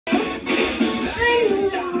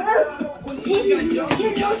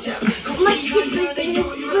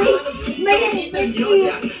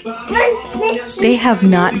They have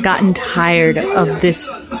not gotten tired of this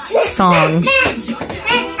song.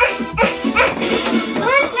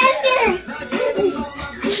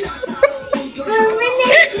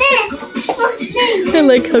 I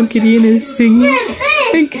like how Gideon is singing.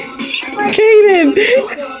 Kaden!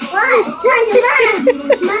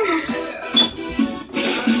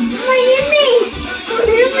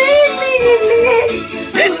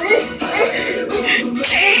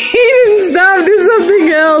 Kaden, stop! Do something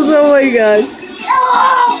else! Oh my god!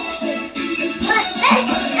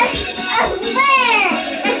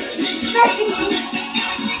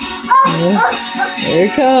 Here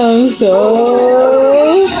it comes!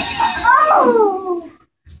 Oh!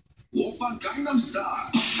 Gangnam Style.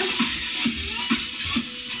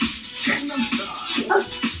 Gangnam Style.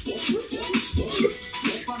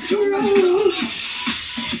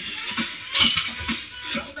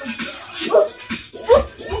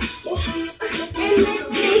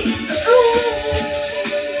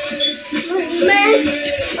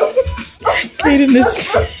 Kaden is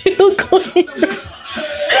still going.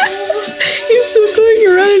 He's still going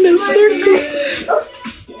around in a circle.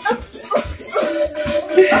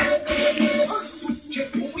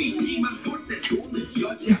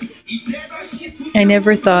 I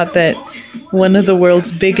never thought that one of the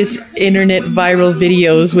world's biggest internet viral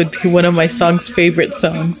videos would be one of my song's favorite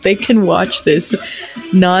songs. They can watch this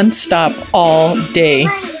non-stop all day.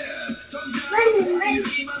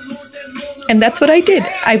 And that's what I did.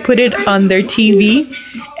 I put it on their TV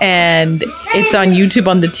and it's on YouTube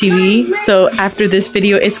on the TV. So after this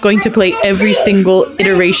video, it's going to play every single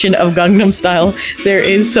iteration of Gangnam Style there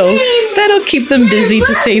is. So that'll keep them busy,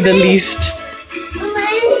 to say the least.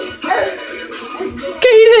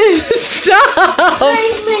 Kaden, stop!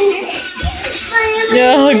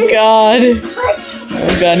 Oh god.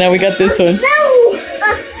 Oh god, now we got this one.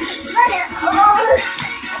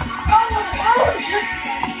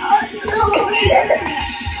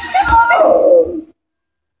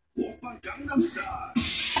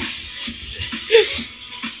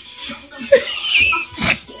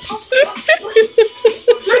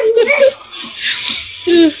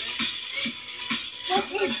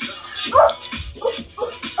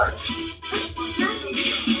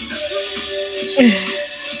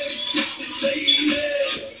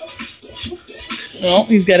 Well,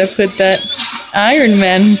 he's got to put that Iron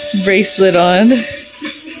Man bracelet on.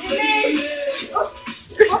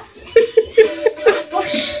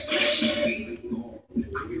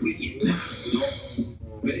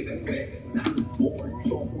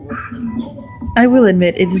 I will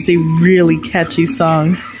admit it is a really catchy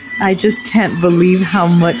song. I just can't believe how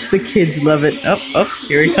much the kids love it. Oh, oh,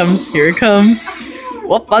 here it comes, here it comes.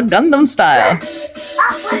 Whoppa Gangnam Style.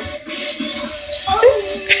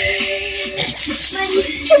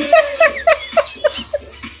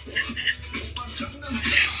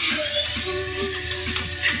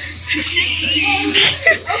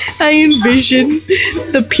 I envision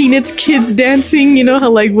the Peanuts kids dancing, you know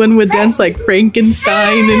how like one would dance like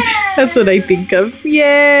Frankenstein, and that's what I think of.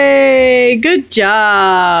 Yay! Good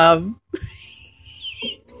job!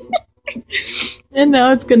 And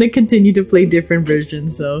now it's gonna continue to play different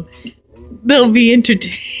versions, so they'll be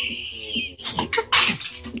entertained.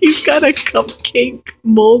 He's got a cupcake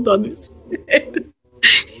mold on his head.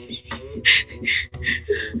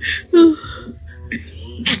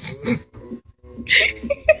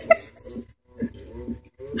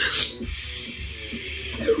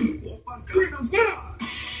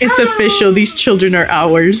 It's official, these children are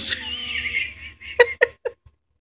ours.